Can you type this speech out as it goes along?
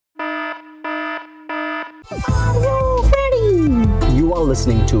Are you ready? You are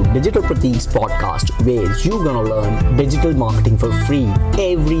listening to Digital Pratik's podcast, where you're gonna learn digital marketing for free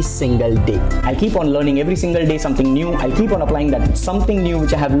every single day. I'll keep on learning every single day something new. I'll keep on applying that something new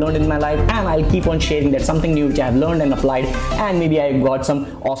which I have learned in my life, and I'll keep on sharing that something new which I have learned and applied, and maybe I got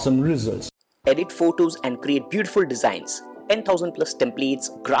some awesome results. Edit photos and create beautiful designs. 10,000 plus templates,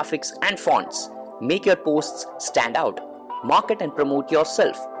 graphics, and fonts. Make your posts stand out. Market and promote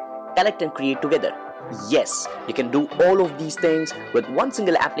yourself. Collect and create together. Yes, you can do all of these things with one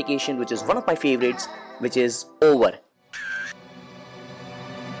single application, which is one of my favorites, which is Over.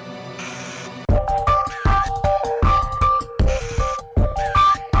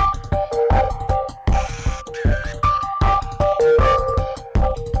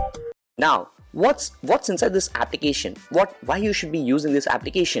 Now, what's inside this application? Why you should be using this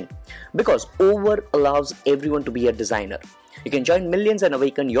application? Because Over allows everyone to be a designer. You can join millions and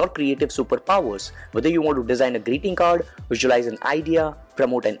awaken your creative superpowers. Whether you want to design a greeting card, visualize an idea,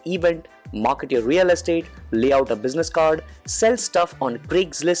 promote an event, market your real estate, lay out a business card, sell stuff on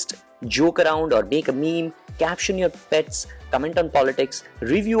Craigslist, joke around or make a meme, caption your pets, comment on politics,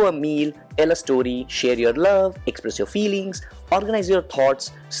 review a meal, tell a story, share your love, express your feelings, organize your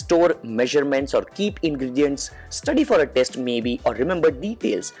thoughts, store measurements or keep ingredients, study for a test maybe or remember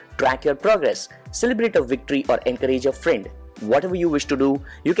details, track your progress, celebrate a victory or encourage a friend. Whatever you wish to do,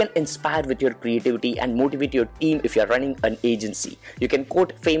 you can inspire with your creativity and motivate your team if you're running an agency. You can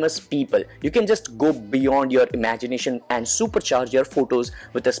quote famous people. You can just go beyond your imagination and supercharge your photos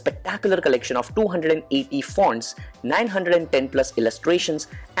with a spectacular collection of 280 fonts, 910 plus illustrations,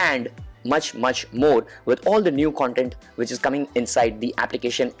 and much more with all the new content which is coming inside the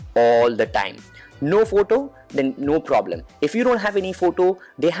application all the time. No photo? Then no problem. If you don't have any photo,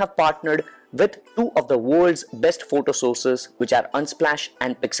 they have partnered with two of the world's best photo sources, which are Unsplash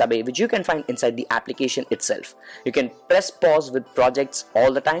and Pixabay, which you can find inside the application itself. You can press pause with projects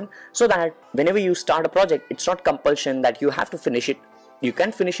all the time, so that whenever you start a project, it's not compulsion that you have to finish it. You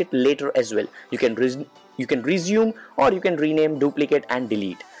can finish it later as well. You can resume, or you can rename, duplicate, and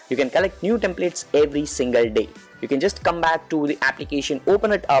delete. You can collect new templates every single day. You can just come back to the application,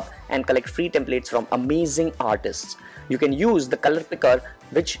 open it up, and collect free templates from amazing artists. You can use the color picker,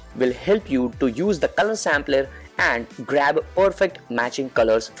 which will help you to use the color sampler and grab perfect matching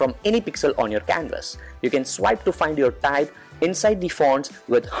colors from any pixel on your canvas. You can swipe to find your type inside the fonts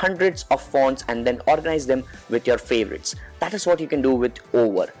with hundreds of fonts and then organize them with your favorites. That is what you can do with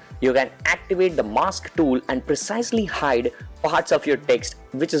Over. You can activate the mask tool and precisely hide parts of your text,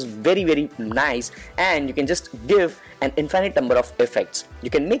 which is very nice, and you can just give an infinite number of effects. You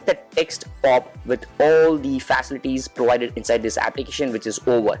can make that text pop with all the facilities provided inside this application, which is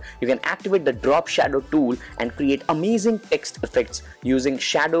Over. You can activate the drop shadow tool and create amazing text effects using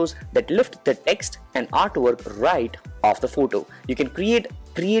shadows that lift the text and artwork right off the photo. You can create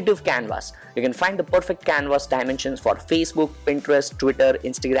creative canvas. You can find the perfect canvas dimensions for Facebook, Pinterest, Twitter,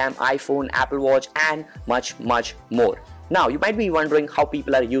 Instagram, iPhone, Apple Watch, and much more. Now, you might be wondering how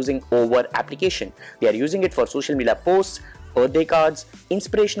people are using Over application. They are using it for social media posts, birthday cards,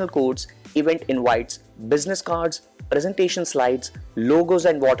 inspirational quotes, event invites, business cards, presentation slides, logos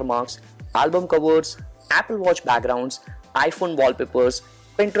and watermarks, album covers, Apple Watch backgrounds, iPhone wallpapers,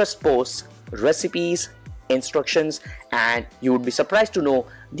 Pinterest posts, recipes, instructions, and you would be surprised to know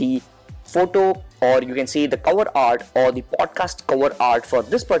the photo, or you can say the cover art or the podcast cover art for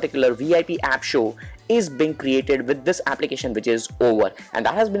this particular VIP app show is being created with this application, which is Over, and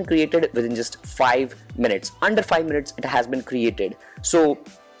that has been created within just 5 minutes. Under 5 minutes it has been created. So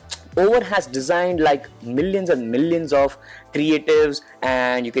Over has designed like millions and millions of creatives,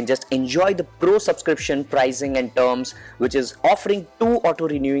 and you can just enjoy the pro subscription pricing and terms, which is offering 2 auto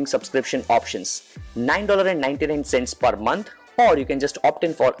renewing subscription options, $9.99 per month, or you can just opt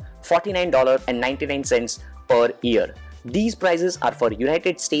in for $49.99 per year. These prices are for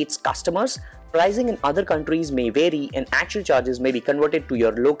United States customers. Pricing in other countries may vary, and actual charges may be converted to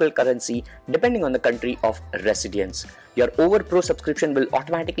your local currency depending on the country of residence. Your Over Pro subscription will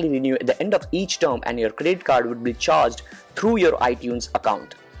automatically renew at the end of each term, and your credit card would be charged through your iTunes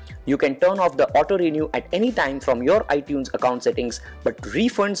account. You can turn off the auto renew at any time from your iTunes account settings, but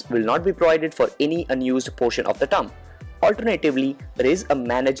refunds will not be provided for any unused portion of the term. Alternatively, there is a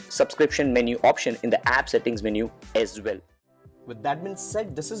manage subscription menu option in the app settings menu as well. With that being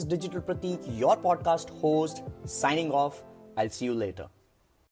said, this is Digital Pratik, your podcast host, signing off. I'll see you later.